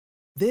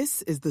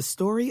This is the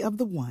story of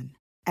the one.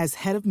 As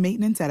head of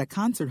maintenance at a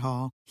concert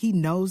hall, he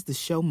knows the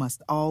show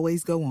must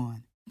always go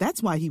on.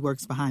 That's why he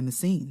works behind the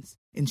scenes,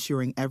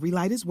 ensuring every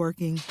light is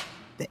working,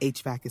 the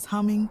HVAC is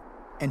humming,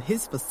 and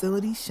his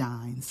facility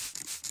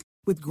shines.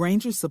 With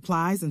Grainger's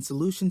supplies and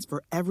solutions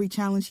for every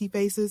challenge he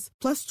faces,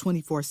 plus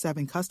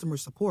 24/7 customer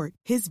support,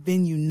 his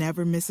venue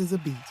never misses a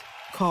beat.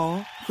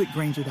 Call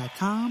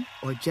quickgrainger.com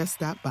or just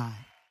stop by.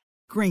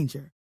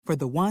 Grainger, for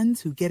the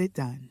ones who get it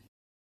done.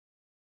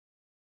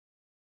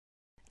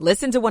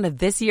 Listen to one of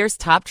this year's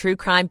top true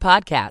crime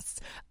podcasts.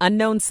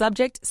 Unknown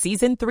Subject,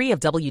 Season 3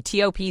 of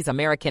WTOP's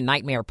American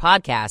Nightmare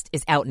podcast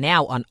is out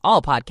now on all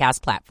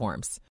podcast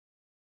platforms.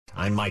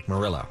 I'm Mike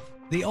Murillo.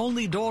 The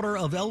only daughter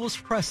of Elvis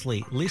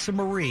Presley, Lisa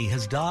Marie,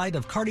 has died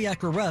of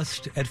cardiac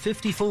arrest at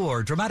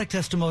 54. Dramatic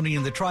testimony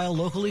in the trial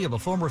locally of a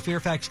former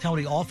Fairfax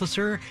County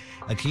officer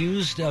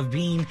accused of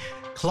being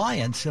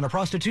clients in a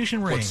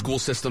prostitution ring. What school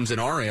systems in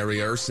our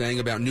area are saying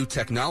about new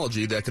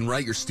technology that can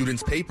write your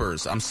students'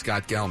 papers. I'm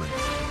Scott Gelman.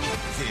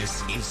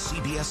 This is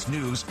CBS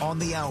News on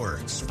the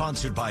Hour,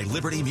 sponsored by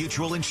Liberty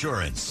Mutual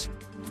Insurance.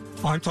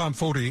 I'm Tom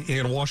Foti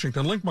in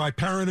Washington. Linked by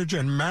parentage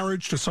and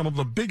marriage to some of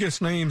the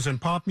biggest names in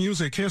pop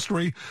music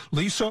history,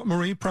 Lisa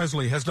Marie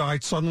Presley has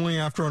died suddenly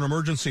after an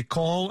emergency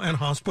call and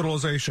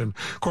hospitalization.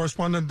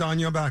 Correspondent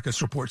Danya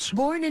Backus reports.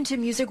 Born into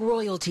music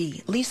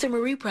royalty, Lisa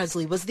Marie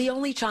Presley was the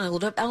only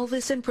child of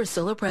Elvis and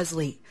Priscilla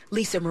Presley.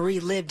 Lisa Marie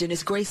lived in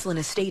his Graceland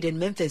estate in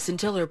Memphis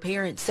until her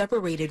parents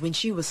separated when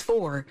she was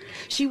 4.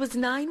 She was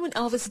 9 when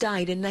Elvis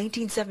died in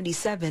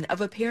 1977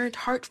 of apparent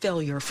heart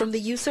failure from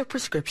the use of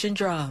prescription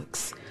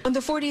drugs. On the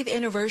 40th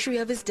anniversary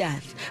of his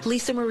death,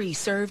 Lisa Marie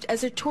served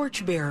as a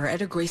torchbearer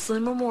at a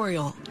Graceland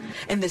memorial.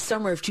 In the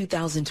summer of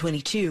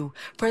 2022,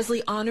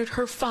 Presley honored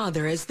her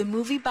father as the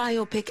movie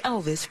biopic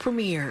Elvis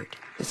premiered.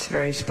 It's a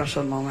very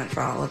special moment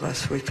for all of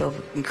us. We feel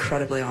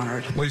incredibly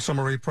honored. Lisa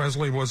Marie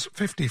Presley was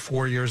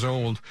 54 years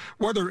old.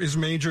 Weather is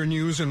major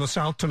news in the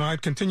South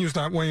tonight. Continues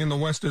that way in the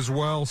West as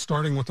well,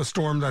 starting with a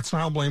storm that's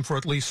now blamed for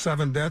at least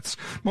 7 deaths,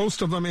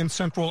 most of them in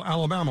central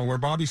Alabama, where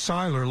Bobby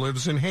Seiler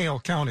lives in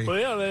Hale County.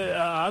 Well,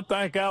 I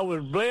think I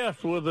was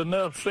blessed with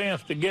enough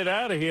sense to get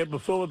out of here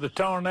before the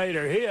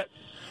tornado hit.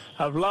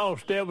 I've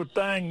lost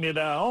everything that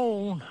I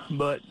own,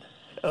 but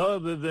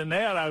other than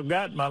that, I've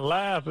got my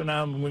life, and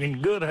I'm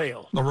in good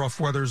health. The rough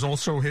weather's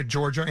also hit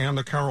Georgia and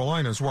the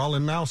Carolinas, while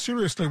in now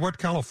seriously wet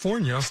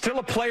California. Still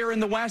a player in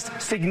the West.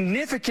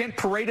 Significant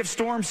parade of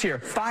storms here.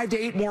 5 to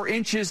 8 more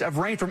inches of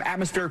rain from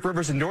atmospheric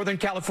rivers in Northern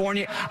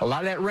California. A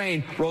lot of that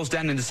rain rolls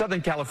down into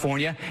Southern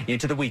California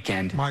into the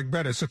weekend. Mike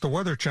Bettis at the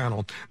Weather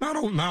Channel.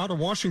 Now to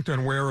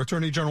Washington, where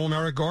Attorney General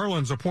Merrick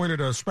Garland's appointed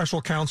a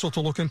special counsel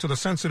to look into the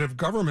sensitive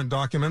government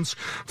documents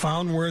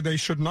found where they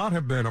should not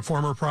have been, a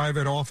former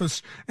private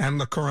office and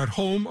the current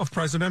home of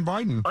President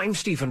Biden. I'm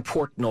Stephen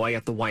Portnoy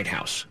at the White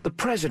House. The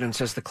president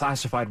says the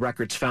classified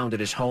records found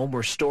at his home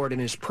were stored in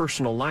his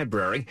personal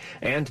library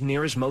and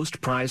near his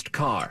most prized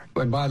car.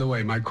 And by the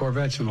way, my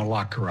Corvette's in the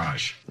locked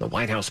garage. The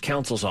White House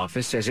counsel's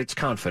office says it's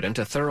confident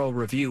a thorough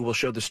review will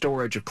show the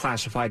storage of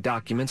classified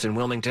documents in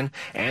Wilmington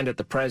and at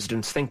the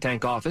president's think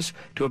tank office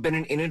to have been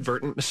an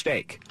inadvertent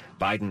mistake.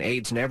 Biden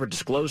aides never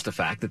disclosed the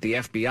fact that the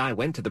FBI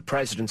went to the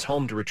president's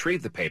home to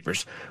retrieve the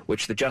papers,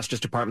 which the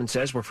Justice Department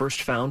says were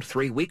first found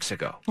 3 weeks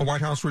ago. The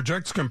White House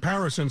rejects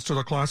comparisons to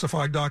the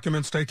classified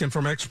documents taken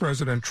from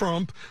ex-President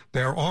Trump.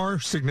 There are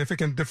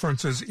significant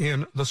differences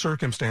in the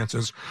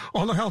circumstances.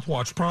 On the Health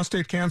Watch,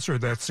 prostate cancer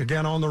deaths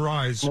again on the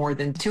rise. More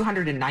than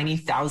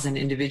 290,000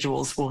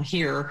 individuals will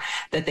hear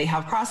that they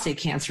have prostate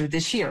cancer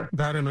this year.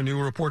 That in a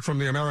new report from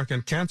the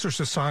American Cancer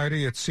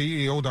Society. Its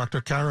CEO,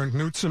 Dr. Karen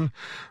Knutson,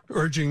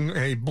 urging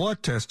a blood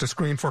test to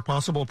screen for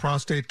possible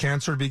prostate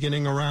cancer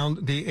beginning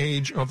around the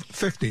age of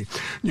 50.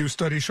 New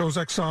study shows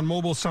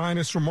ExxonMobil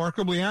scientists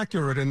remarkably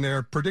accurate in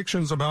their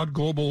predictions about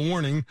global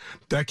warming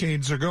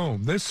decades ago.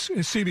 This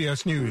is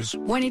CBS News.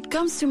 When it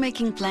comes to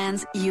making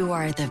plans, you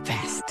are the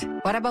best.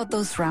 What about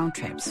those round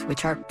trips,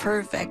 which are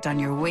perfect on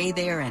your way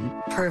there and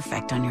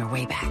perfect on your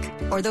way back?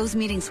 Or those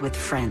meetings with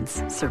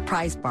friends,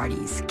 surprise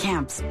parties,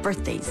 camps,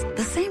 birthdays.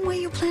 The same way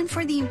you plan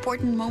for the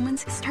important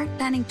moments, start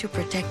planning to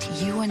protect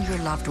you and your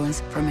loved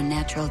ones from a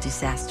natural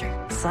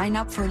disaster. Sign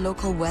up for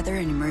local weather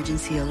and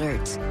emergency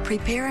alerts.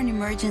 Prepare an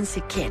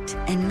emergency kit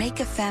and make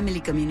a family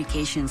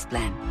communications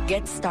plan.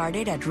 Get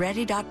started at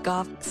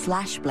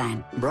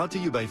ready.gov/plan. Brought to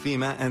you by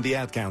FEMA and the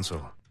Ad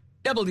Council.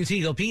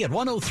 WTOP at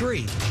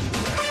 103.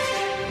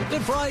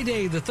 Good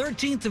Friday, the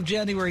 13th of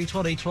January,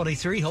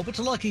 2023. Hope it's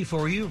lucky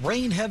for you.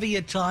 Rain heavy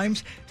at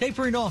times,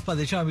 tapering off by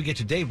the time we get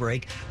to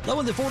daybreak. Low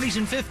in the 40s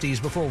and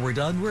 50s before we're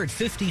done. We're at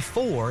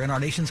 54 in our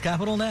nation's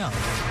capital now.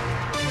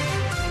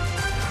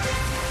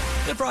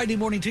 Good Friday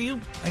morning to you.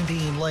 I'm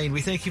Dean Lane.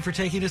 We thank you for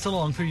taking us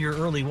along for your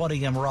early 1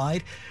 a.m.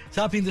 ride.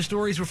 Topping the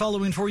stories we're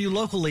following for you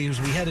locally as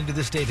we head into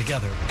this day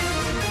together.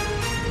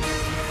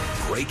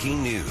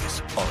 Breaking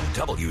news on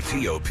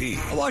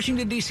WTOP. A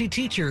Washington, D.C.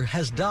 teacher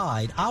has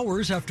died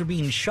hours after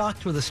being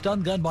shocked with a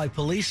stun gun by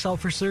police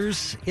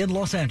officers in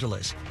Los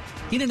Angeles.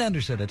 Keenan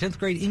Anderson, a 10th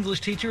grade English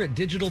teacher at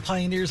Digital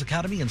Pioneers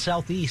Academy in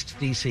Southeast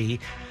D.C.,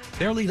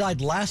 Apparently died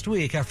last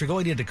week after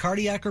going into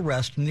cardiac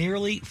arrest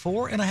nearly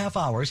 4.5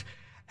 hours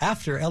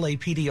after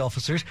LAPD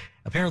officers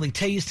apparently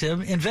tased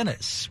him in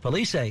Venice.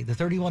 Police say the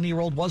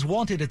 31-year-old was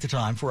wanted at the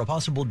time for a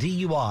possible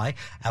DUI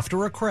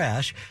after a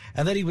crash,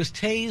 and that he was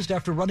tased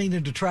after running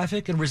into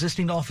traffic and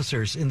resisting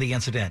officers in the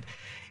incident.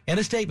 In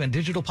a statement,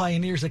 Digital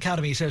Pioneers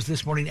Academy says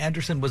this morning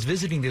Anderson was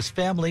visiting his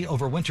family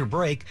over winter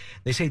break.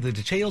 They say the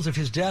details of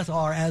his death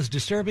are as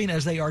disturbing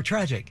as they are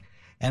tragic.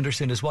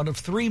 Anderson is one of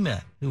 3 men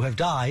who have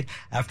died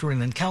after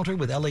an encounter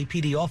with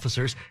LAPD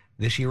officers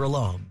this year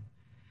alone.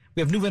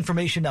 We have new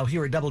information now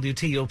here at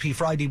WTOP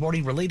Friday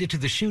morning related to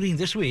the shooting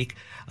this week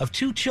of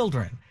 2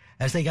 children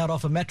as they got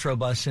off a Metro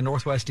bus in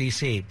Northwest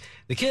D.C.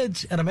 The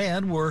kids and a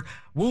man were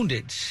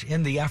wounded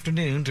in the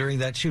afternoon during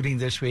that shooting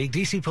this week.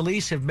 D.C.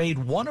 police have made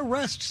 1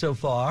 arrest so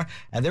far,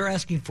 and they're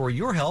asking for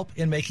your help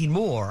in making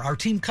more. Our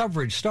team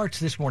coverage starts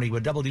this morning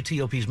with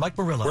WTOP's Mike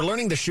Murillo. We're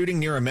learning the shooting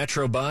near a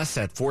Metro bus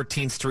at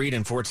 14th Street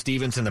and Fort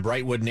Stevens in the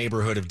Brightwood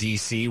neighborhood of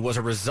D.C. was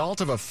a result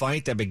of a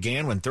fight that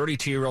began when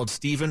 32-year-old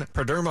Stephen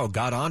Perdomo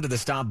got onto the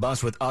stop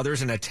bus with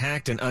others and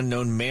attacked an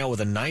unknown male with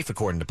a knife,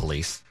 according to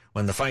police.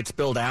 When the fight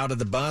spilled out of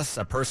the bus,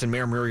 a person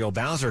Mayor Muriel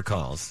Bowser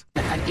calls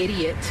an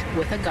idiot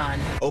with a gun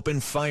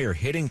opened fire,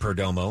 hitting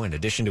Perdomo, in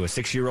addition to a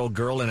 6-year-old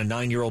girl and a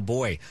 9-year-old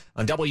boy.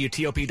 On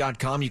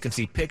WTOP.com, you can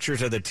see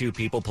pictures of the 2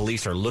 people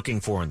police are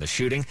looking for in the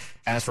shooting.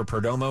 As for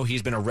Perdomo,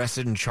 he's been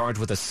arrested and charged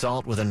with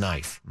assault with a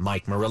knife.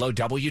 Mike Murillo,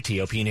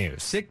 WTOP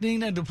News.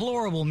 Sickening and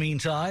deplorable,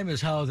 meantime,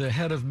 is how the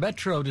head of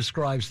Metro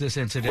describes this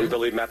incident. We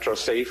believe Metro's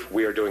safe.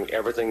 We are doing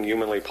everything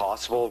humanly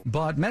possible.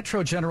 But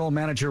Metro General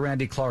Manager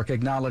Randy Clark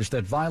acknowledged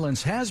that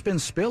violence has been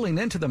spilling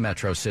into the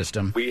Metro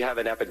system. We have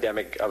an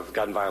epidemic of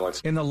gun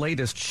violence. In the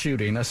latest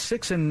shooting, a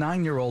 6- and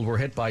 9-year-old were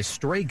hit by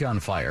stray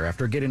gunfire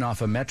after getting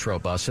off a Metro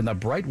bus in the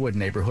Brightwood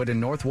neighborhood in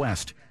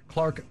Northwest.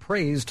 Clark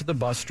praised the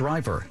bus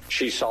driver.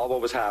 She saw what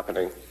was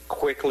happening,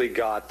 quickly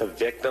got the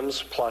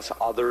victims plus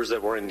others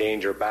that were in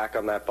danger back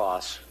on that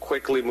bus,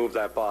 quickly moved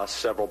that bus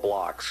several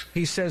blocks.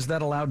 He says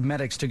that allowed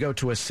medics to go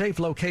to a safe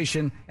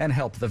location and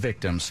help the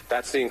victims.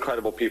 That's the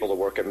incredible people that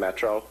work at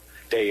Metro,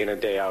 day in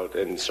and day out,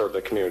 and serve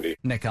the community.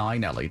 Nick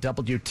Einelli,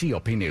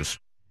 WTOP News.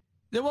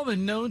 The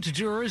woman known to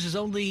jurors as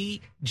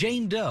only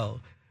Jane Doe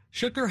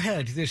shook her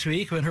head this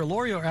week when her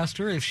lawyer asked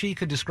her if she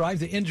could describe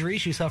the injury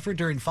she suffered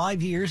during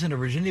 5 years in a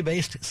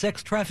Virginia-based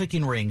sex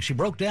trafficking ring. She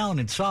broke down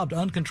and sobbed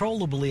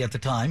uncontrollably at the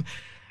time,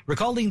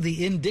 recalling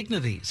the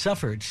indignity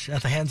suffered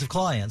at the hands of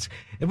clients.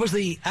 It was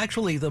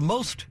actually the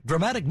most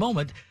dramatic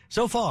moment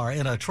so far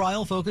in a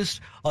trial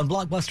focused on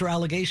blockbuster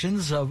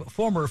allegations of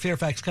former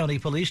Fairfax County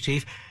Police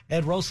Chief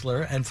Ed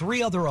Rosler and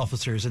 3 other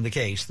officers in the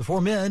case. The 4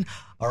 men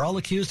are all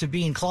accused of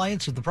being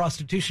clients of the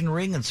prostitution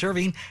ring and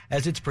serving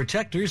as its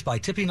protectors by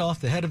tipping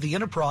off the head of the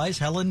enterprise,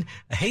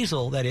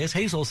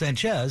 Hazel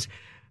Sanchez,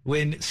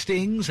 when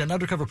stings and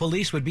undercover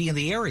police would be in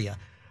the area.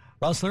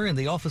 Rosler and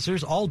the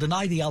officers all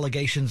deny the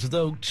allegations,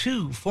 though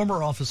 2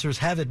 former officers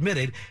have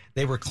admitted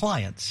they were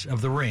clients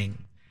of the ring.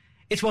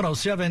 It's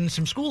 1:07.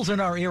 Some schools in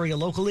our area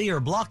locally are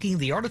blocking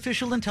the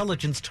artificial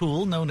intelligence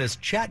tool known as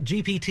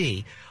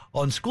ChatGPT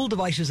on school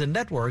devices and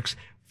networks,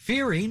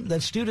 fearing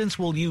that students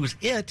will use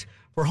it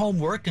for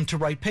homework and to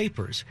write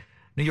papers.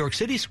 New York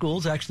City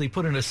schools actually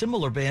put in a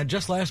similar ban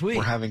just last week.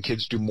 We're having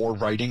kids do more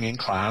writing in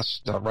class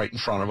right in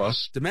front of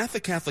us.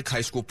 DeMatha Catholic High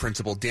School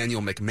principal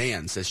Daniel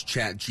McMahon says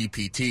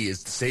ChatGPT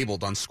is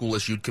disabled on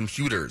school-issued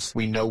computers.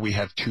 We know we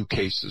have 2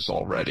 cases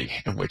already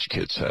in which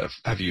kids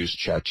have used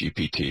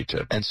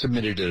ChatGPT and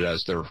submitted it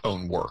as their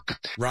own work.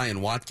 Ryan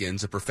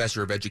Watkins, a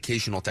professor of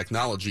educational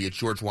technology at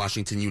George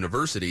Washington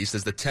University,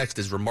 says the text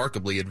is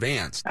remarkably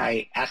advanced.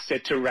 I asked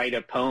it to write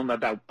a poem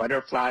about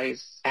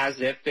butterflies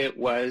as if it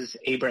was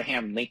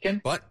Abraham Lincoln.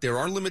 But there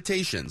are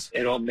limitations.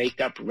 It'll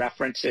make up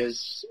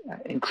references,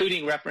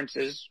 including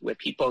references with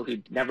people who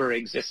never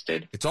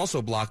existed. It's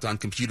also blocked on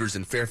computers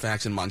in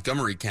Fairfax and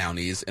Montgomery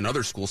counties, and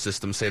other school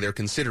systems say they're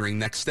considering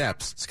next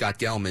steps. Scott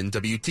Gelman,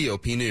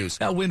 WTOP News.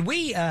 Now, when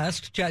we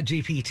asked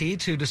ChatGPT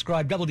to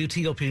describe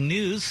WTOP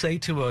News, say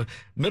to a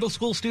middle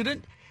school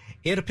student,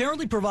 it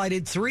apparently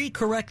provided 3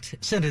 correct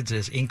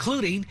sentences,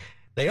 including,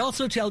 they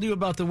also tell you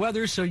about the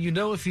weather so you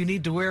know if you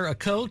need to wear a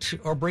coat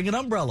or bring an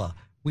umbrella.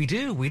 We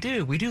do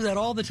that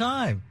all the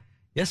time.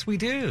 Yes, we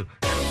do.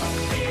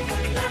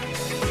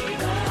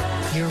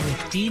 You're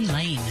with Dean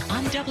Lane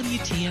on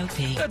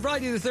WTOP. Good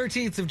Friday, the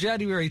 13th of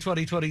January,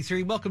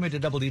 2023. Welcome into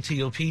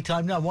WTOP.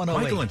 Time now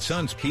 1:08. Michael &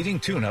 Son's heating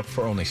tune-up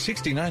for only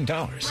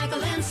 $69.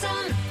 Michael &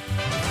 Son.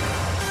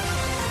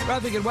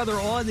 Traffic and weather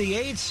on the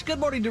 8th. Good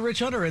morning to Rich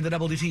Hunter in the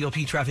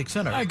WTOP Traffic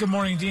Center. Hi, good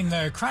morning, Dean.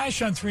 The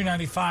crash on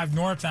 395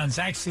 northbound is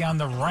actually on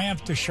the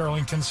ramp to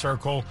Shirlington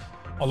Circle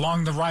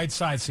along the right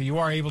side, so you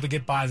are able to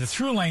get by. The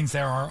through lanes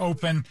there are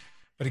open,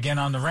 but again,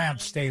 on the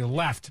ramp, stay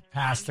left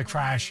past the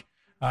crash.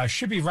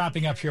 Should be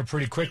wrapping up here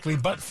pretty quickly,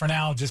 but for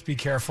now, just be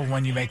careful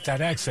when you make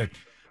that exit.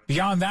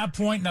 Beyond that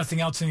point,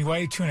 nothing else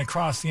anyway. Tune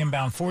across the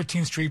inbound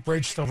 14th Street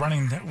Bridge, still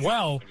running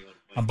well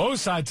on both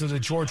sides of the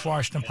George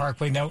Washington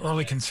Parkway. No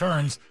early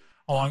concerns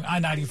along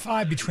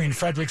I-95 between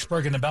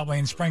Fredericksburg and the Beltway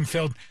in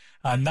Springfield.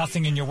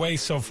 Nothing in your way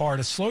so far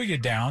to slow you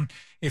down.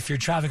 If you're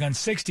traffic on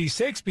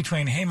 66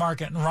 between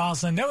Haymarket and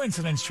Roslyn, no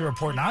incidents to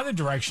report in either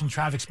direction.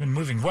 Traffic's been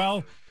moving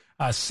well.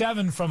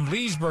 7 from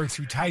Leesburg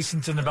through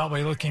Tyson's and the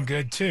Beltway looking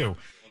good, too.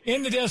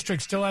 In the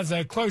district, still has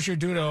a closure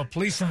due to a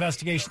police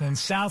investigation in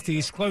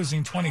Southeast,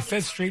 closing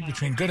 25th Street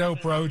between Good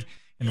Hope Road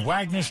and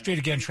Wagner Street.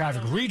 Again,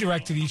 traffic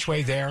redirected each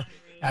way there.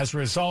 As a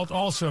result,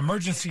 also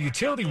emergency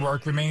utility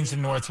work remains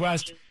in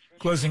Northwest,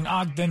 closing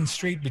Ogden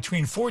Street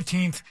between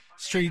 14th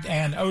Street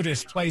and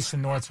Otis Place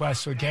in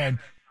Northwest. So again,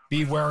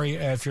 be wary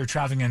if you're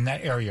traveling in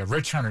that area.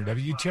 Rich Hunter,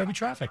 WTOP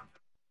Traffic.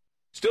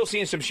 Still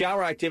seeing some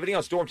shower activity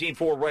on Storm Team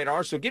 4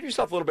 radar, so give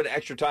yourself a little bit of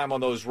extra time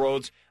on those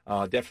roads,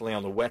 definitely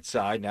on the wet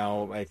side.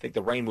 Now, I think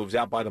the rain moves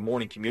out by the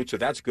morning commute, so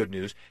that's good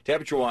news.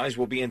 Temperature-wise,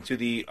 we'll be into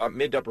the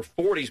mid to upper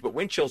 40s, but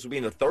wind chills will be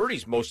in the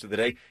 30s most of the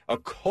day. A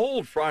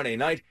cold Friday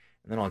night,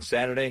 and then on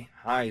Saturday,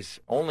 highs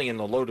only in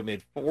the low to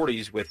mid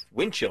 40s with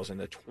wind chills in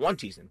the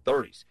 20s and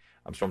 30s.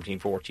 I'm Storm Team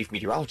 4 Chief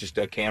Meteorologist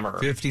Doug Kammerer.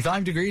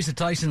 55 degrees at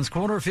Tyson's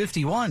Corner,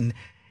 51.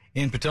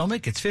 In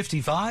Potomac, it's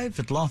 55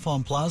 at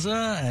L'Enfant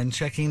Plaza, and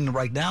checking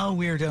right now,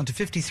 we're down to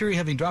 53,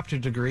 having dropped a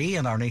degree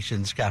in our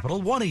nation's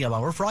capital. 1 a.m.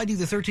 hour, Friday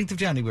the 13th of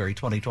January,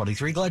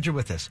 2023. Glad you're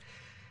with us.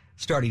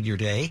 Starting your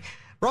day.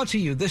 Brought to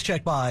you, this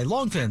check by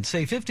Longfence.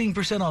 Save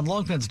 15% on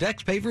Longfence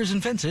decks, pavers,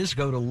 and fences.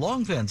 Go to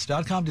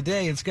longfence.com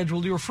today and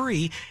schedule your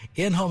free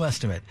in-home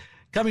estimate.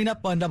 Coming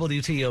up on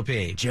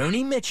WTOP.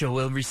 Joni Mitchell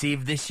will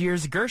receive this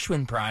year's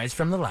Gershwin Prize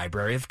from the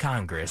Library of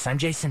Congress. I'm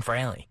Jason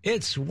Fraley.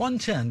 It's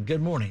 1:10.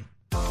 Good morning.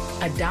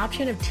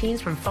 Adoption of teens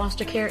from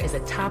foster care is a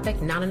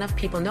topic not enough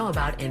people know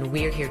about, and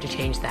we're here to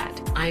change that.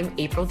 I'm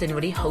April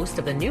Dinwiddie, host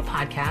of the new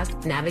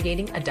podcast,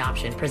 Navigating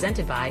Adoption,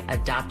 presented by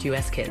Adopt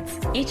US Kids.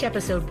 Each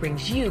episode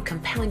brings you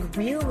compelling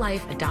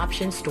real-life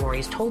adoption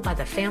stories told by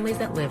the families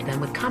that live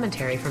them with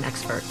commentary from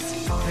experts.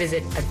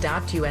 Visit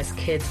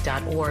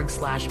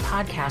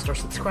adoptuskids.org/podcast or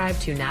subscribe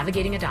to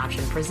Navigating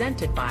Adoption,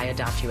 presented by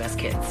Adopt US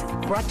Kids.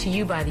 Brought to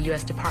you by the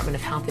U.S. Department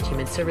of Health and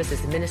Human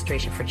Services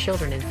Administration for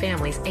Children and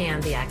Families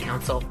and the Ad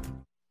Council.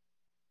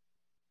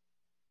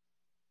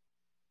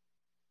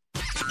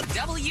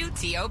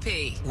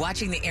 WTOP.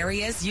 Watching the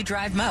areas you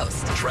drive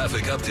most.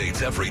 Traffic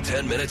updates every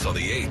 10 minutes on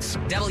the 8s.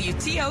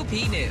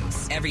 WTOP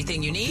News.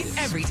 Everything you need,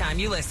 every time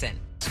you listen.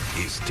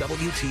 Is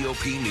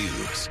WTOP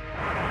News.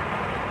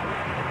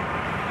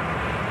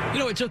 You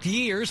know, it took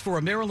years for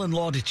a Maryland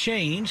law to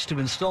change to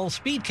install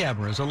speed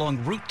cameras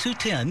along Route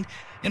 210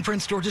 in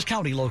Prince George's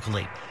County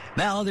locally.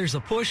 Now there's a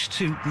push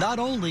to not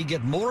only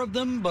get more of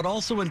them, but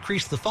also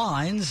increase the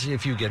fines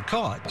if you get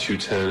caught.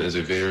 210 is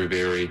a very,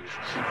 very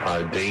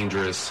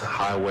dangerous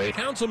highway.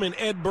 Councilman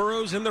Ed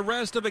Burrows and the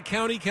rest of a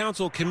county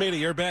council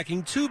committee are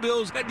backing 2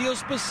 bills that deal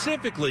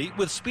specifically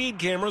with speed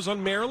cameras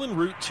on Maryland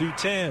Route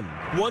 210.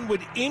 One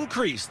would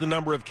increase the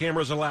number of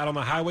cameras allowed on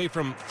the highway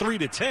from 3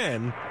 to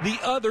 10. The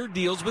other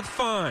deals with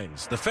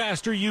fines. The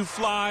faster you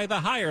fly,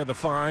 the higher the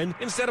fine,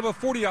 instead of a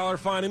 $40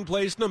 fine in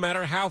place no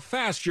matter how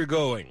fast you're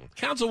going.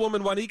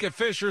 Councilwoman Juanita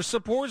Fisher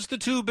supports the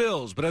 2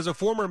 bills, but as a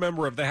former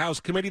member of the House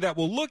committee that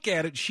will look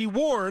at it, she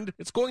warned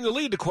it's going to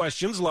lead to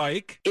questions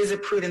like, is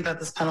it prudent that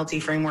this penalty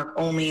framework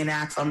only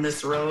enacts on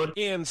this road?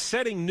 And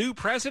setting new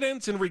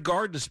precedents in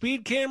regard to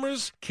speed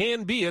cameras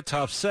can be a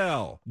tough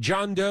sell.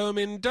 John Dome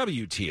in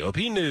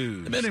WTOP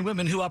News. The men and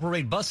women who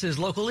operate buses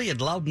locally in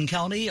Loudoun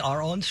County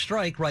are on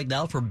strike right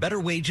now for better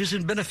wages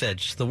and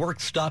benefits. The work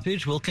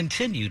stoppage will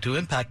continue to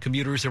impact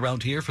commuters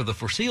around here for the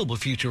foreseeable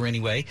future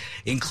anyway,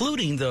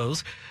 including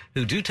those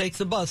who do take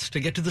the bus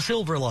to get to the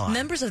Silver Line.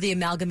 Members of the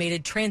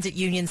Amalgamated Transit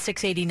Union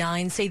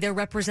 689 say their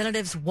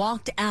representatives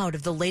walked out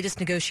of the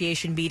latest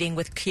negotiation meeting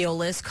with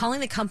Keolis,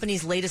 calling the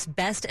company's latest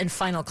best and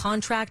final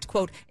contract,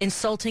 quote,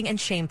 insulting and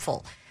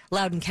shameful.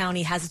 Loudoun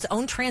County has its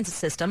own transit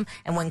system,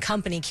 and when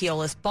company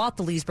Keolis bought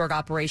the Leesburg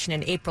operation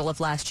in April of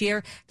last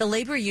year, the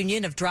labor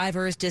union of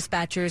drivers,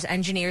 dispatchers,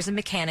 engineers, and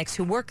mechanics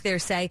who work there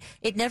say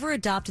it never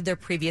adopted their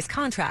previous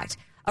contract.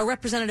 A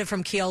representative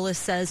from Keolis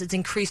says it's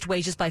increased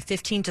wages by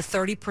 15 to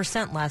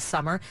 30% last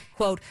summer.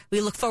 Quote, we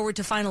look forward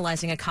to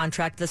finalizing a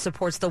contract that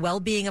supports the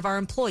well-being of our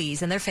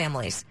employees and their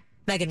families.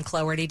 Megan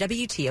Cloherty,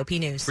 WTOP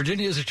News.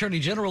 Virginia's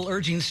Attorney General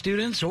urging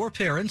students or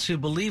parents who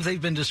believe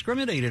they've been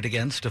discriminated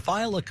against to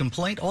file a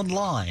complaint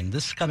online.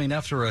 This is coming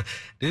after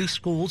new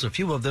schools, a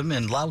few of them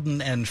in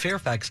Loudoun and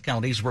Fairfax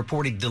counties,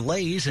 reporting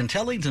delays in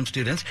telling some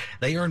students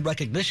they earned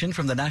recognition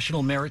from the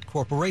National Merit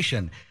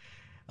Corporation.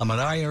 A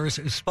Myers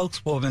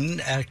spokeswoman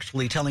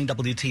actually telling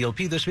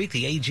WTOP this week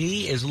the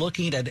AG is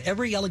looking at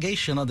every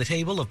allegation on the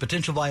table of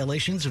potential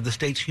violations of the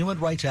state's Human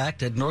Rights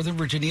Act at Northern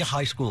Virginia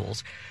high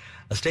schools.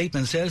 A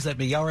statement says that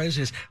Miyares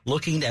is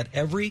looking at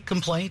every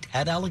complaint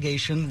and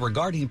allegation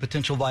regarding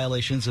potential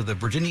violations of the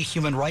Virginia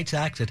Human Rights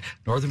Act at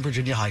Northern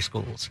Virginia high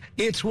schools.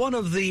 It's one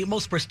of the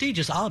most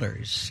prestigious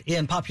honors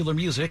in popular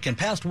music, and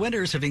past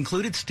winners have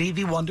included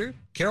Stevie Wonder,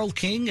 Carole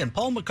King, and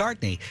Paul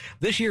McCartney.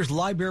 This year's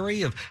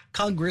Library of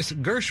Congress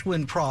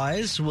Gershwin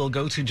Prize will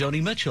go to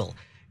Joni Mitchell.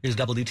 Here's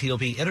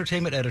WTOP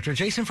Entertainment Editor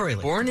Jason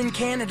Fraley. Born in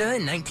Canada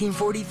in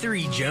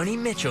 1943, Joni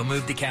Mitchell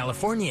moved to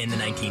California in the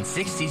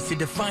 1960s to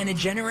define a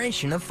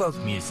generation of folk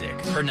music.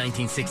 Her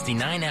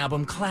 1969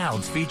 album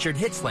Clouds featured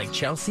hits like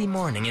Chelsea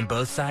Morning and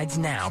Both Sides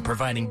Now,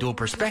 providing dual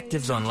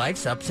perspectives on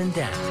life's ups and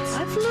downs.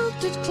 I've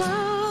looked at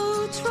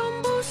clouds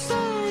from both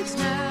sides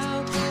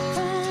now,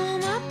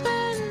 from up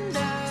and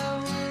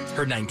down.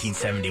 Her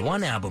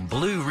 1971 album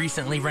Blue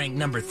recently ranked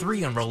number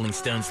 3 on Rolling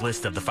Stone's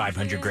list of the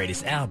 500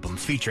 greatest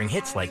albums, featuring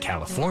hits like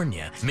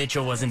California.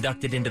 Mitchell was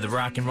inducted into the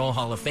Rock and Roll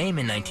Hall of Fame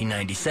in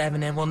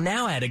 1997 and will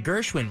now add a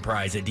Gershwin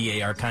Prize at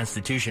DAR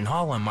Constitution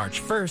Hall on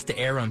March 1st to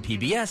air on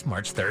PBS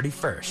March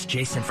 31st.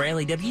 Jason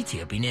Fraley,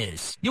 WTOP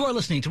News. You are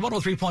listening to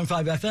 103.5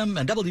 FM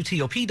and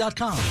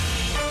WTOP.com.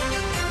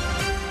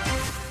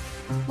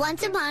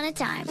 Once upon a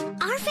time,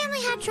 our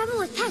family had trouble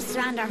with pests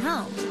around our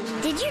home.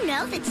 Did you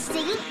know that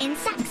stinging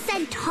insects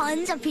send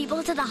tons of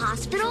people to the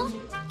hospital?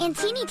 And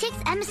teeny ticks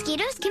and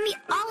mosquitoes can be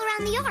all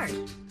around the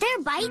yard. Their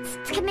bites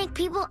can make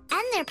people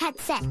and their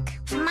pets sick.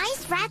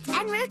 Mice, rats,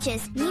 and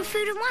roaches need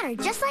food and water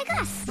just like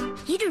us.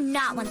 You do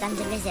not want them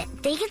to visit.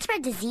 They can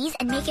spread disease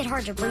and make it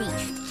hard to breathe.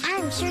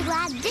 I'm sure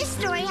glad this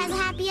story has a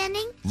happy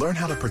ending. Learn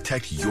how to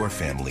protect your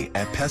family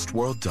at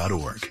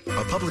pestworld.org.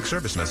 A public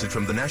service message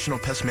from the National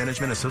Pest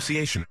Management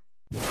Association.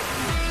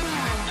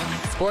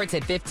 Sports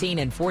at 15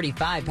 and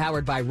 45,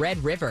 powered by Red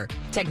River.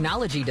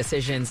 Technology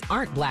decisions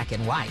aren't black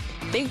and white.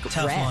 Think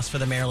Tough red. loss for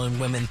the Maryland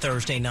women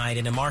Thursday night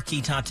in a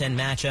marquee top 10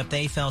 matchup.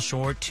 They fell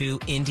short to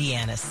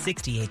Indiana,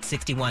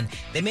 68-61.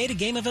 They made a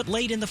game of it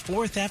late in the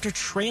fourth after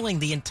trailing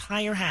the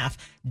entire half.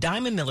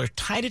 Diamond Miller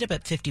tied it up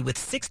at 50 with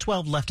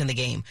 6:12 left in the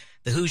game.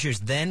 The Hoosiers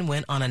then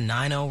went on a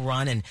 9-0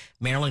 run, and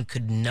Maryland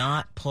could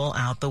not pull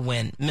out the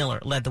win. Miller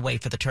led the way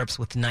for the Terps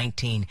with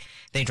 19.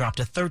 They dropped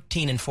to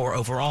 13-4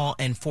 overall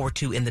and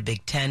 4-2 in the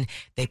Big Ten.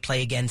 They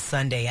play again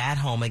Sunday at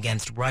home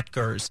against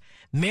Rutgers.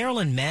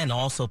 Maryland men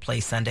also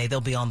play Sunday.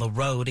 They'll be on the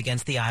road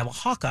against the Iowa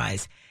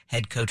Hawkeyes.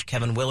 Head coach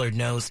Kevin Willard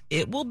knows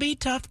it will be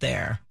tough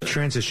there.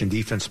 Transition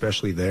defense,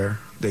 especially there,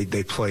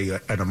 they play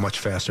at a much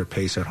faster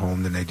pace at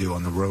home than they do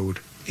on the road.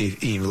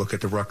 If you look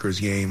at the Rutgers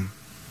game,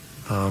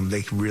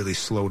 they really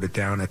slowed it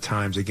down at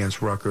times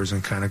against Rutgers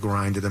and kind of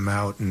grinded them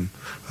out.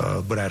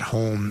 But at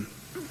home,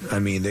 I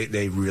mean,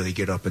 they really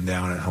get up and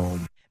down at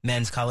home.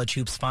 Men's college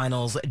hoops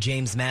finals,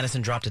 James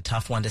Madison dropped a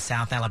tough one to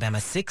South Alabama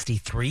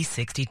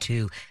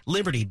 63-62.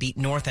 Liberty beat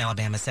North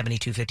Alabama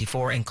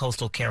 72-54, and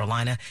Coastal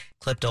Carolina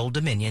clipped Old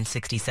Dominion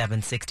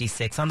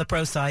 67-66. On the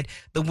pro side,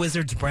 the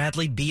Wizards'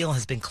 Bradley Beal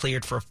has been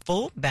cleared for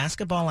full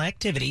basketball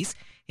activities.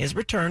 His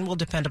return will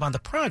depend upon the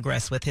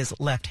progress with his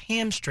left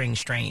hamstring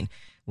strain.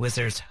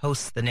 Wizards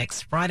hosts the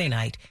Knicks Friday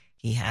night.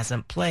 He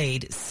hasn't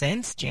played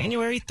since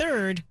January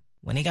 3rd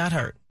when he got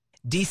hurt.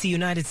 DC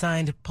United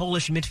signed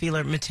Polish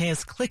midfielder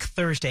Mateusz Klich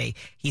Thursday.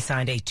 He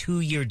signed a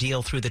 2-year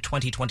deal through the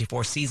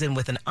 2024 season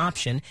with an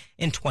option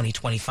in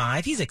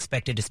 2025. He's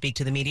expected to speak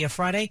to the media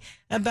Friday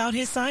about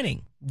his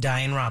signing.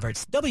 Diane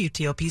Roberts,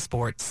 WTOP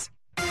Sports.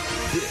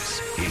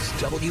 This is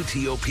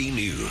WTOP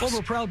News.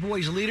 Former Proud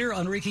Boys leader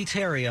Enrique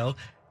Tarrio,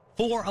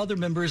 4 other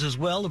members as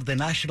well of the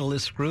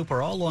Nationalist Group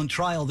are all on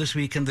trial this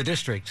week in the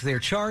district. They're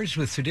charged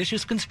with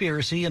seditious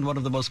conspiracy and one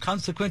of the most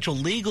consequential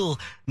legal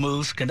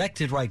moves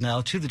connected right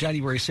now to the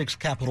January 6th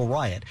Capitol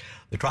riot.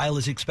 The trial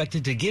is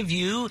expected to give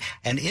you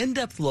an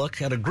in-depth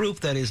look at a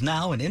group that is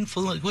now an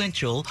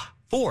influential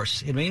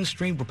force in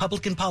mainstream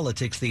Republican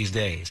politics these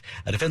days.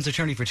 A defense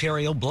attorney for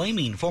Tarrio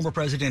blaming former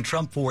President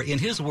Trump for, in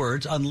his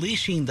words,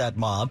 unleashing that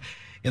mob.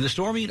 In the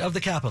storming of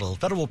the Capitol,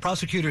 federal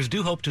prosecutors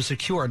do hope to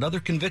secure another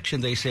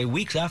conviction, they say,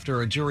 weeks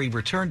after a jury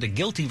returned a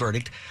guilty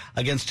verdict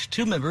against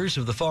 2 members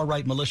of the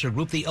far-right militia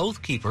group, the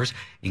Oath Keepers,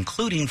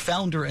 including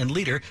founder and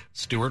leader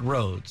Stewart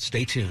Rhodes.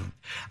 Stay tuned.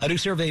 A new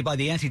survey by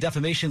the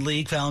Anti-Defamation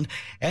League found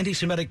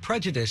anti-Semitic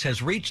prejudice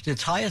has reached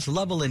its highest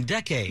level in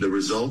decades. The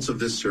results of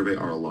this survey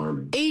are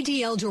alarming.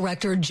 ADL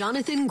Director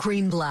Jonathan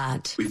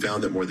Greenblatt. We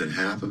found that more than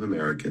half of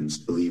Americans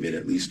believe in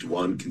at least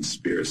one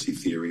conspiracy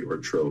theory or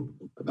trope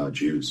about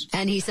Jews.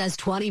 And he says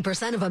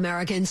 20% of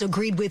Americans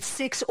agreed with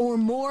 6 or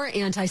more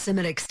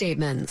anti-Semitic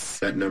statements.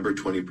 That number,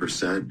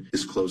 20%,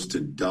 is close to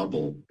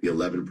double the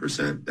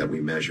 11% that we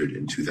measured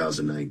in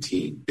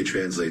 2019. It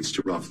translates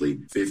to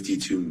roughly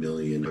 52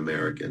 million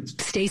Americans.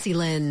 Stacey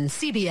Lynn,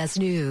 CBS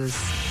News.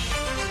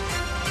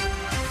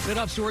 The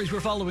top stories we're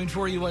following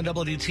for you on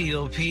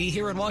WTOP.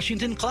 Here in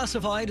Washington,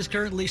 classified is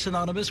currently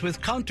synonymous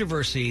with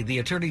controversy. The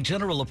Attorney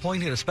General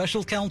appointed a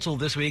special counsel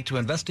this week to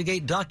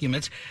investigate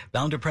documents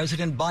found at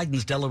President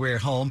Biden's Delaware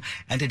home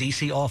and a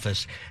D.C.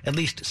 office. At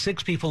least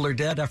 6 people are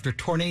dead after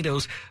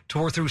tornadoes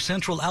tore through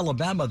central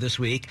Alabama this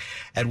week.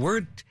 And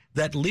word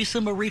that Lisa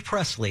Marie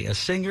Presley, a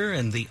singer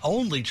and the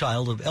only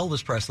child of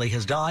Elvis Presley,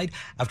 has died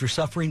after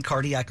suffering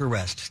cardiac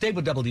arrest. Stay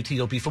with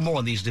WTOP for more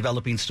on these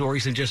developing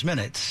stories in just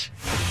minutes.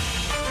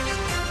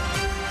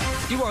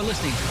 You are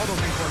listening to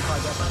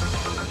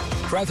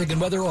 103.5 FM. Traffic and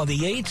weather on the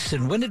 8s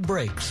and when it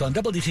breaks on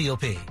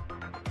WTOP.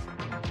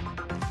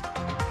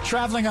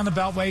 Traveling on the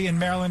Beltway in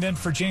Maryland and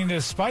Virginia,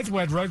 despite the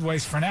wet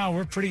roadways for now,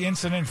 we're pretty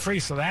incident-free,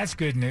 so that's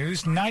good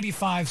news.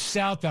 95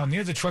 southbound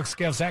near the truck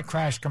scales, that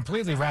crash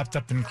completely wrapped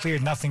up and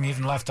cleared. Nothing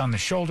even left on the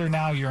shoulder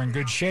now. You're in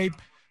good shape.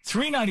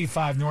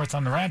 395 north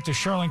on the ramp to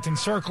Shirlington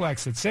Circle,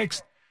 exit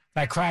 6.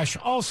 That crash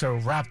also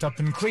wrapped up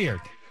and cleared.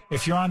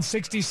 If you're on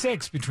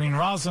 66 between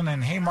Roslyn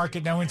and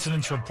Haymarket, no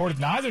incidents reported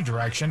in either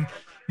direction.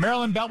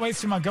 Maryland Beltway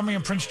through Montgomery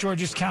and Prince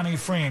George's County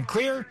free and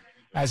clear.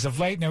 As of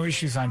late, no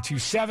issues on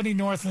 270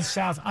 north and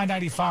south,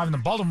 I-95 and the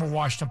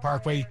Baltimore-Washington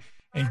Parkway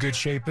in good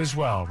shape as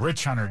well.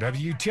 Rich Hunter,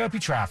 WTOP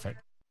Traffic.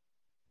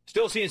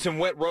 Still seeing some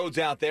wet roads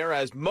out there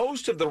as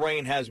most of the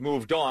rain has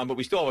moved on, but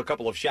we still have a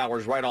couple of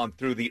showers right on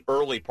through the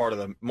early part of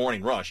the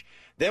morning rush.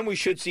 Then we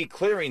should see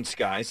clearing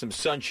skies, some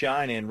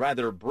sunshine, and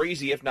rather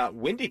breezy, if not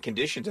windy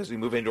conditions as we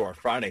move into our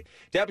Friday.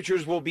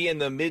 Temperatures will be in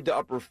the mid to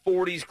upper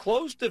 40s,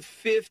 close to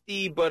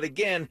 50, but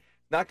again,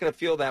 not going to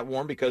feel that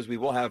warm because we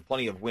will have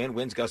plenty of wind,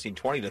 winds gusting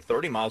 20 to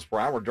 30 miles per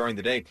hour during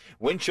the day.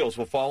 Wind chills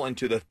will fall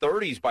into the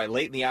 30s by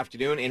late in the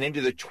afternoon and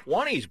into the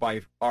 20s by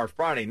our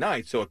Friday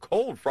night. So a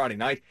cold Friday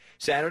night.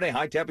 Saturday,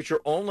 high temperature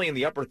only in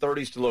the upper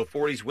 30s to low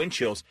 40s, wind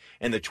chills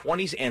in the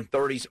 20s and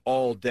 30s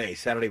all day.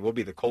 Saturday will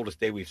be the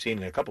coldest day we've seen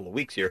in a couple of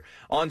weeks here.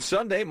 On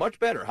Sunday, much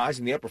better. Highs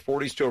in the upper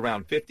 40s to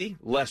around 50,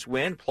 less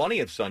wind, plenty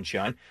of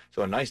sunshine.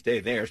 So a nice day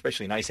there,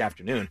 especially a nice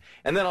afternoon.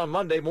 And then on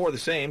Monday, more of the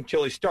same.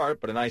 Chilly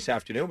start, but a nice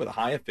afternoon with a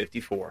high of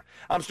 54.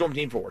 I'm Storm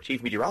Team 4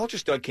 Chief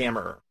Meteorologist Doug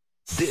Kammerer.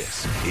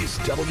 This is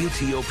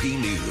WTOP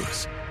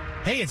News.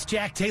 Hey, it's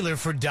Jack Taylor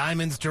for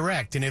Diamonds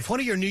Direct. And if one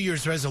of your New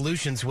Year's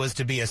resolutions was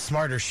to be a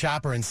smarter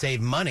shopper and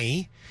save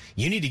money,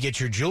 you need to get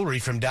your jewelry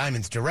from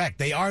Diamonds Direct.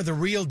 They are the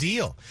real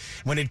deal.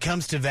 When it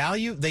comes to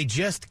value, they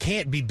just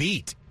can't be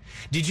beat.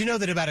 Did you know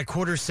that about a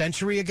quarter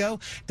century ago,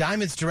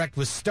 Diamonds Direct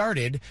was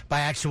started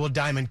by actual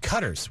diamond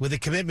cutters with a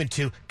commitment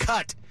to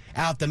cut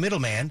out the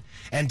middleman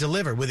and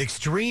deliver with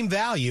extreme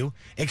value,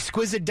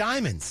 exquisite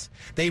diamonds.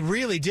 They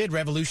really did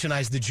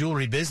revolutionize the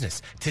jewelry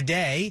business.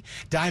 Today,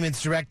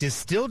 Diamonds Direct is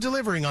still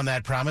delivering on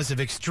that promise of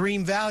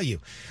extreme value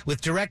with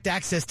direct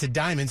access to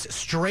diamonds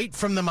straight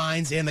from the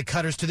mines and the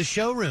cutters to the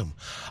showroom.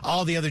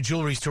 All the other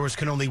jewelry stores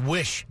can only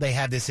wish they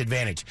had this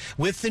advantage.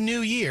 With the new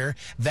year,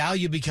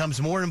 value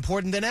becomes more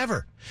important than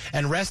ever.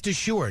 And rest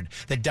assured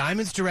that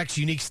Diamonds Direct's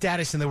unique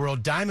status in the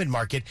world diamond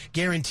market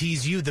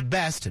guarantees you the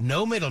best,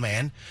 no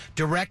middleman,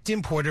 direct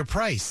importer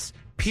price,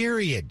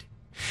 period.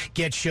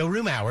 Get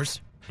showroom hours,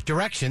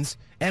 directions,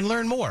 and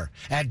learn more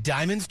at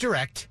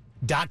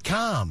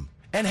diamondsdirect.com.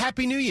 And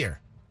Happy New Year.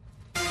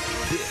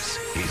 This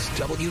is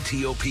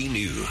WTOP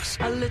News.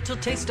 A little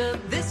taste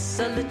of this,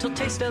 a little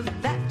taste of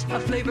that. A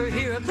flavor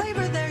here, a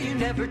flavor there you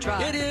never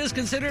tried. It is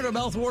considered a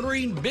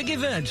mouth-watering big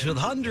event with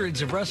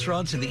hundreds of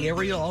restaurants in the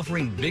area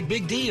offering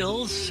big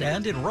deals,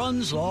 and it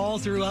runs all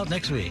throughout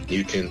next week.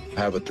 You can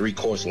have a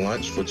 3-course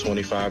lunch for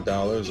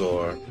 $25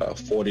 or a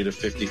 $40 to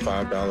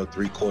 $55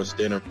 3-course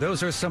dinner.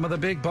 Those are some of the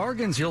big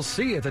bargains you'll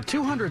see at the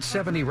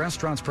 270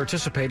 restaurants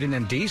participating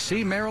in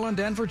D.C., Maryland,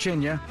 and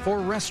Virginia for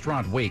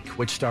Restaurant Week,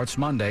 which starts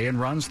Monday and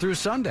runs through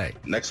Sunday.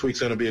 Next week's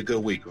going to be a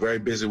good week. Very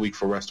busy week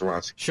for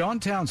restaurants. Sean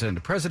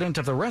Townsend, president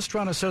of the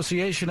Restaurant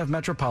Association of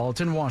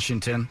Metropolitan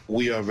Washington.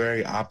 We are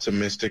very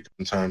optimistic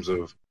in terms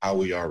of how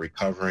we are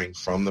recovering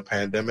from the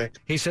pandemic.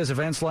 He says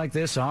events like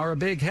this are a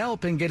big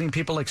help in getting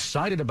people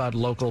excited about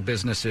local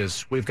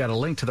businesses. We've got a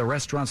link to the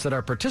restaurants that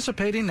are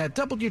participating at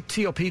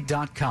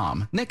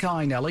WTOP.com. Nick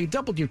Iannelli,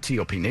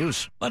 WTOP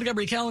News.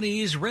 Montgomery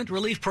County's rent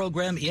relief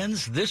program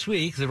ends this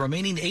week. The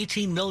remaining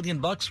 $18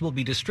 million will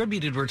be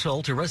distributed, we're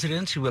told, to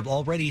residents who have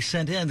already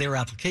sent in their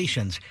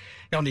applications.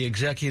 County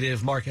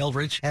Executive Mark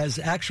Eldridge has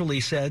actually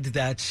said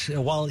that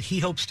while he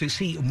hopes to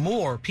see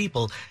more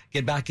people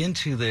get back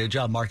into the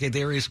job market,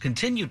 there is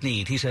continued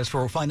need, he says,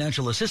 for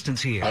financial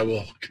assistance here. I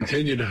will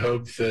continue to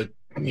hope that,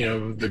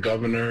 the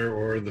governor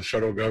or the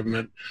federal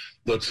government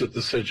looks at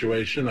the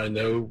situation. I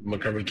know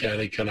Montgomery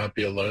County cannot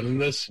be alone in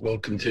this. We'll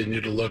continue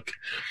to look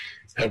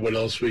at what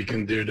else we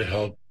can do to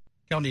help.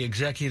 County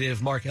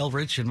Executive Mark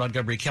Eldridge in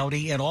Montgomery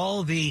County, and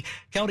all the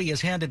county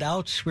has handed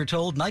out, we're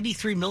told,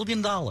 $93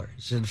 million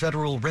in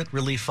federal rent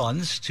relief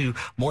funds to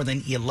more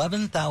than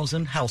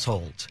 11,000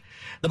 households.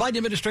 The Biden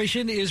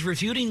administration is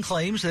refuting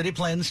claims that it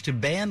plans to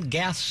ban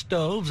gas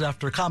stoves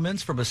after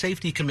comments from a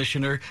safety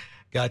commissioner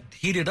got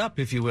heated up,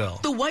 if you will.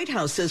 The White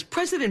House says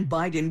President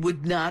Biden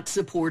would not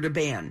support a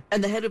ban,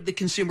 and the head of the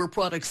Consumer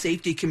Product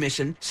Safety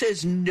Commission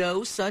says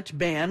no such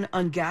ban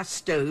on gas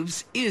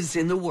stoves is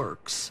in the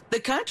works. The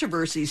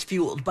controversy is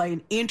fueled by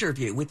an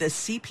interview with a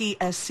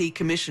CPSC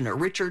commissioner,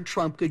 Richard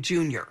Trumka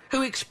Jr.,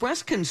 who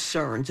expressed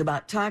concerns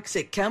about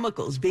toxic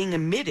chemicals being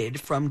emitted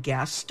from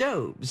gas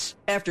stoves.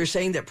 After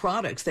saying that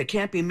products that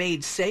can't be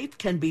made safe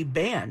can be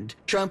banned,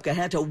 Trumka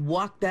had to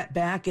walk that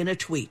back in a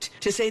tweet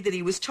to say that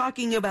he was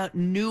talking about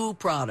new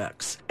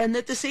products and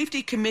that the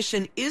Safety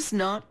Commission is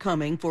not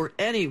coming for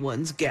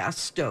anyone's gas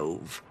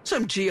stove.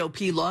 Some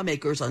GOP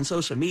lawmakers on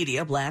social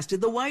media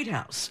blasted the White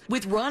House,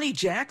 with Ronnie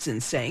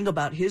Jackson saying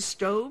about his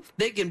stove,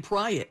 "They can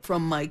pry it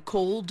from my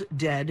cold,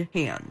 dead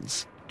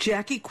hands."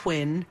 Jackie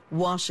Quinn,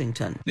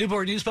 Washington.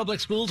 Newport News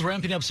Public Schools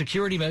ramping up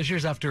security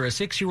measures after a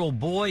 6-year-old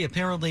boy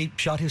apparently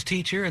shot his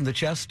teacher in the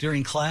chest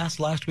during class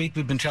last week.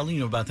 We've been telling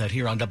you about that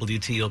here on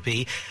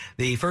WTOP.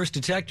 The first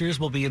detectors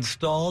will be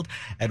installed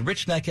at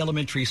Rich Neck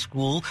Elementary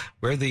School,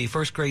 where the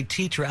first grade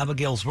teacher,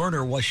 Abigail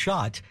Zwerner, was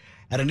shot.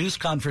 At a news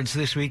conference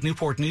this week,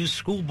 Newport News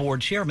School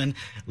Board Chairman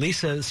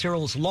Lisa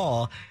Searles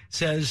Law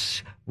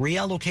says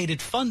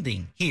reallocated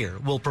funding here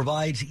will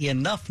provide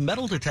enough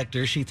metal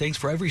detectors, she thinks,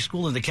 for every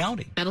school in the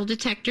county. Metal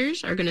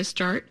detectors are going to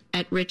start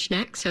at Rich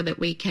Neck so that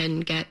we can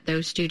get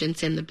those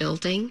students in the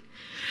building.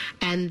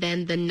 And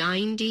then the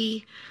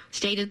 90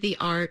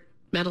 state-of-the-art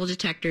metal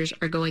detectors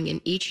are going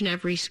in each and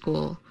every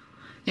school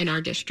in our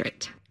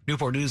district.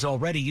 Newport News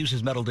already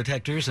uses metal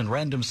detectors and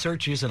random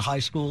searches in high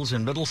schools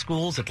and middle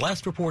schools. At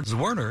last report,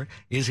 Zwerner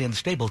is in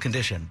stable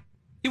condition.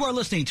 You are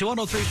listening to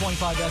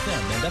 103.5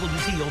 FM and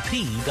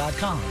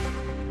WTOP.com.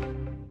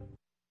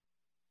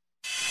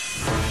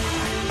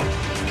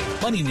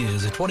 Money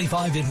News at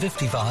 25 and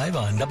 55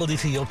 on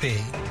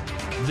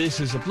WTOP. This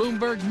is a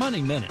Bloomberg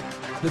Money Minute.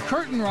 The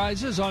curtain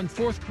rises on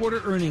fourth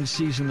quarter earnings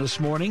season this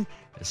morning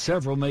as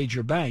several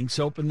major banks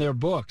open their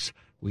books.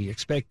 We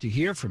expect to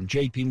hear from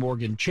J.P.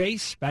 Morgan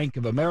Chase, Bank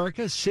of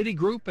America,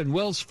 Citigroup, and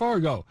Wells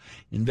Fargo.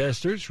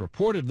 Investors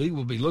reportedly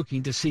will be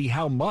looking to see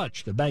how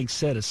much the banks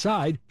set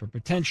aside for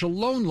potential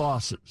loan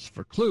losses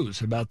for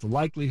clues about the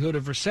likelihood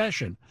of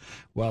recession.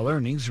 While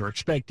earnings are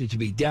expected to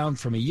be down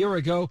from a year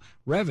ago,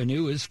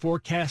 revenue is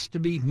forecast to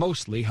be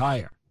mostly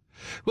higher.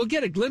 We'll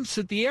get a glimpse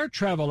at the air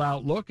travel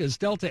outlook as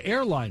Delta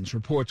Airlines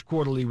reports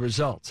quarterly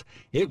results.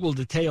 It will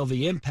detail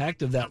the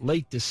impact of that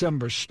late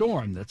December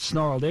storm that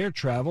snarled air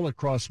travel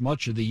across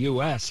much of the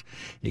U.S.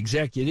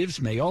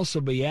 Executives may also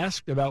be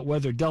asked about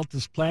whether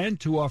Delta's plan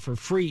to offer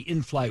free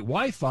in-flight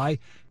Wi-Fi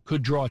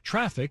could draw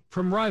traffic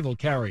from rival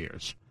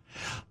carriers.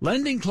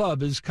 Lending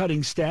Club is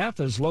cutting staff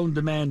as loan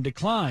demand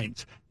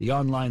declines. The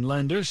online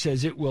lender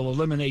says it will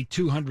eliminate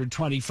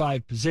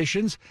 225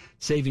 positions,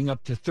 saving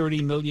up to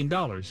 $30 million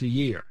a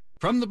year.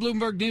 From the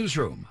Bloomberg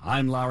Newsroom,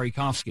 I'm Larry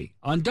Kofsky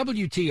on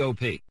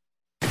WTOP.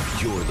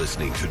 You're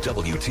listening to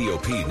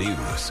WTOP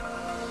News.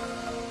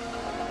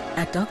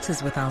 At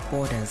Doctors Without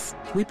Borders,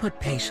 we put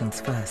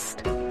patients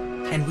first,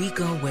 and we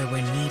go where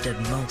we're needed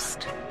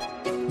most.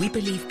 We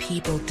believe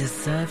people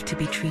deserve to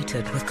be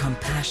treated with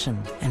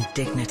compassion and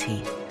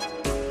dignity.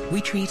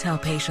 We treat our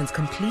patients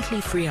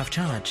completely free of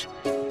charge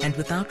and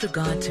without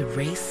regard to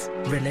race,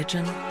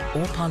 religion,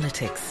 or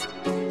politics.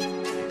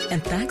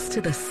 And thanks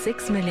to the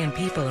 6 million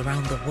people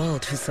around the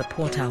world who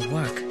support our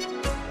work,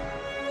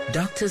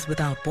 Doctors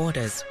Without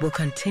Borders will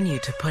continue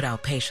to put our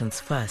patients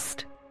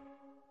first.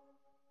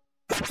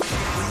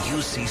 When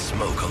you see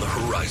smoke on the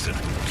horizon,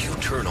 you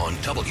turn on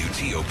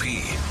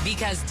WTOP.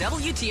 Because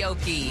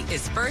WTOP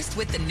is first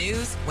with the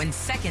news when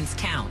seconds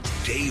count.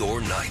 Day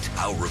or night,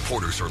 our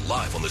reporters are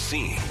live on the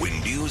scene when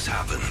news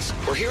happens.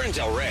 We're here in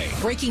Delray.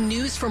 Breaking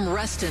news from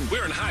Reston.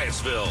 We're in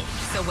Hyattsville.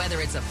 So whether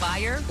it's a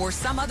fire or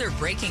some other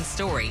breaking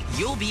story,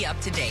 you'll be up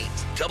to date.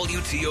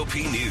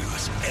 WTOP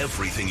News.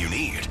 Everything you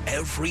need,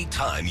 every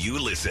time you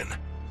listen.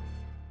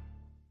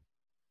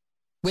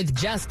 With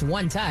just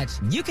one touch,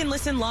 you can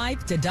listen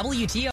live to WTOP.